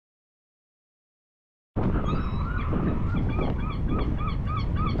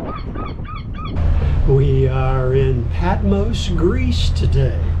We are in Patmos, Greece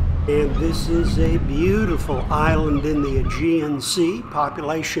today. And this is a beautiful island in the Aegean Sea,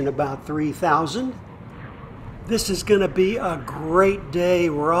 population about 3,000. This is going to be a great day.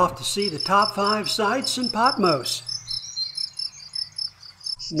 We're off to see the top 5 sites in Patmos.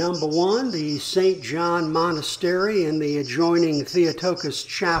 Number 1, the St. John Monastery and the adjoining Theotokos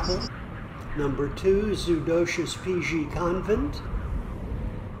Chapel. Number 2, Zudocious PG Convent.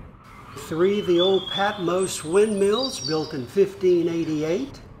 3, the old Patmos windmills built in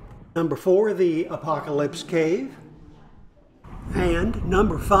 1588. Number 4, the Apocalypse Cave. And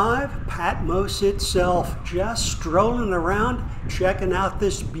number 5, Patmos itself, just strolling around, checking out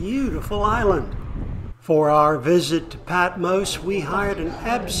this beautiful island. For our visit to Patmos, we hired an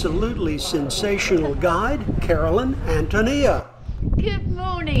absolutely sensational guide, Carolyn Antonia. Good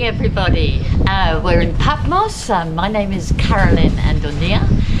morning, everybody. We're in Patmos. My name is Carolyn Antonia,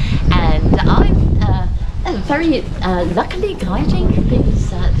 and I'm very luckily guiding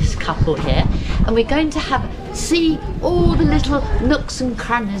this couple here, and we're going to see all the little nooks and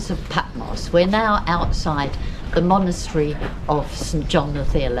crannies of Patmos. We're now outside the monastery of St. John the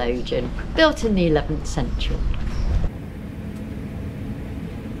Theologian, built in the 11th century.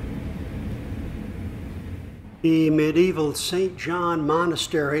 The medieval St. John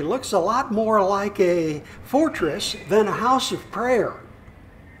Monastery looks a lot more like a fortress than a house of prayer.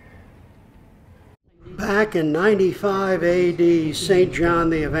 Back in 95 AD, St.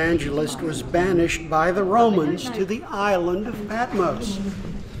 John the Evangelist was banished by the Romans to the island of Patmos.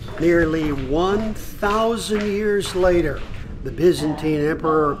 Nearly 1,000 years later, the Byzantine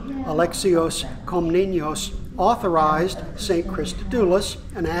Emperor Alexios Komnenos authorized St. Christodoulos,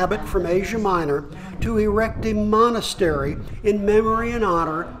 an abbot from Asia Minor, to erect a monastery in memory and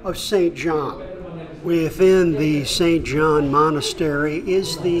honor of St. John. Within the St. John Monastery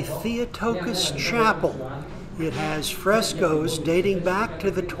is the Theotokos Chapel. It has frescoes dating back to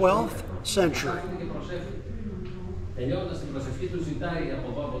the 12th century.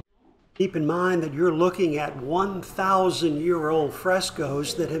 Keep in mind that you're looking at 1,000-year-old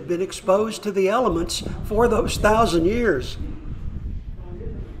frescoes that have been exposed to the elements for those 1,000 years.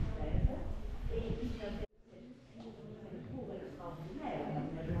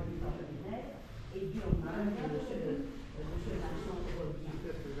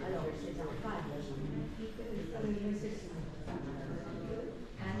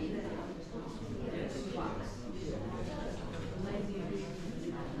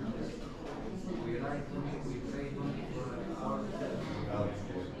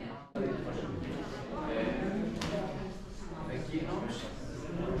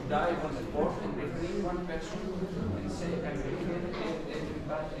 Dive on the board and between one person and say, I'm looking at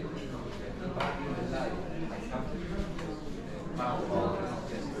everybody in the life. I have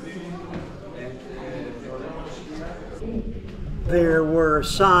There were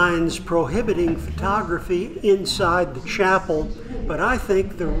signs prohibiting photography inside the chapel, but I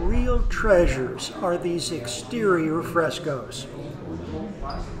think the real treasures are these exterior frescoes.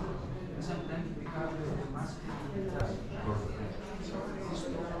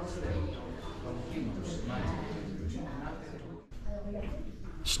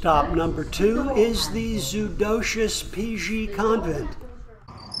 Stop number 2 is the Zudocious PG Convent.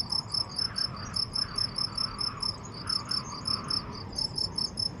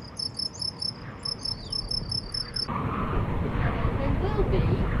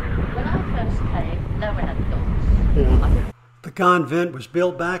 The convent was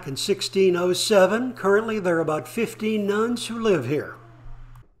built back in 1607. Currently, there are about 15 nuns who live here.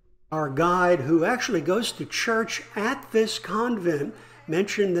 Our guide, who actually goes to church at this convent,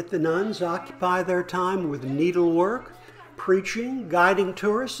 mentioned that the nuns occupy their time with needlework, preaching, guiding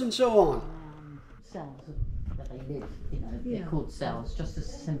tourists, and so on. Cells that they live, they're called cells, just a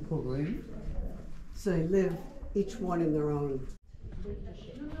simple room. So they live each one in their own.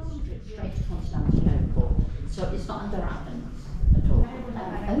 Straight to Constantinople, so it's not under Athens at all.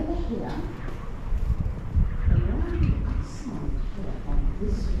 Over here, on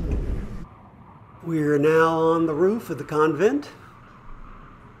this roof. We're now on the roof of the convent.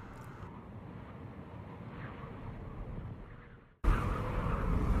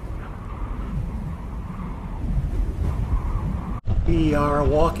 We are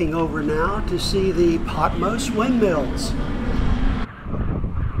walking over now to see the Patmos windmills.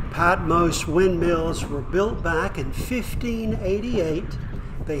 Patmos windmills were built back in 1588.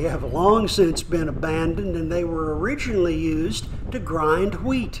 They have long since been abandoned, and they were originally used to grind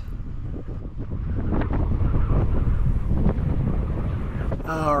wheat.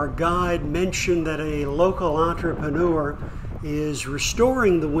 Our guide mentioned that a local entrepreneur is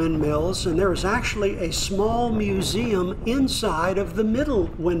restoring the windmills, and there is actually a small museum inside of the middle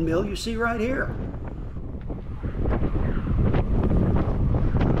windmill you see right here.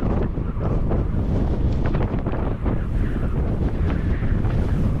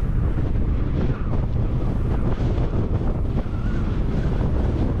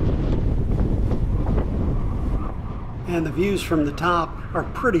 And the views from the top are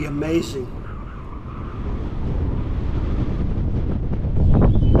pretty amazing.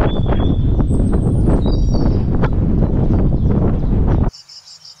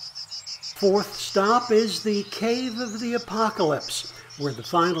 Fourth stop is the Cave of the Apocalypse, where the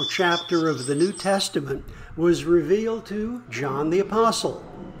final chapter of the New Testament was revealed to John the Apostle.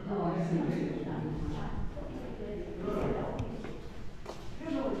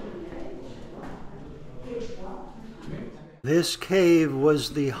 This cave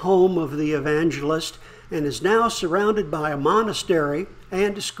was the home of the evangelist and is now surrounded by a monastery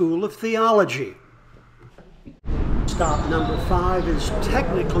and a school of theology. Stop number 5 is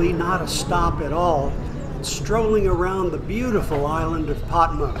technically not a stop at all. It's strolling around the beautiful island of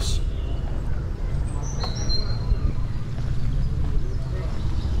Patmos.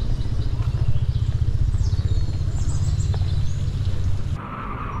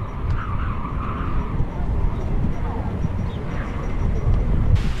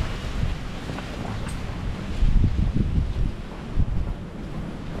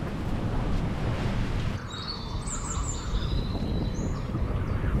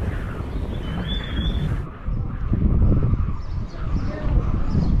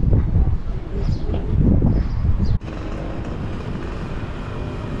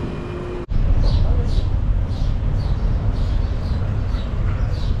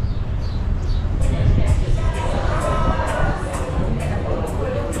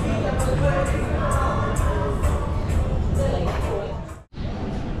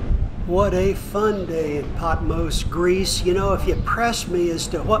 What a fun day in Patmos, Greece. You know, if you press me as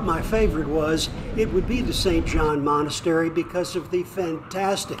to what my favorite was, it would be the St. John Monastery because of the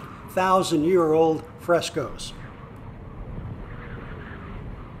fantastic 1,000-year-old frescoes.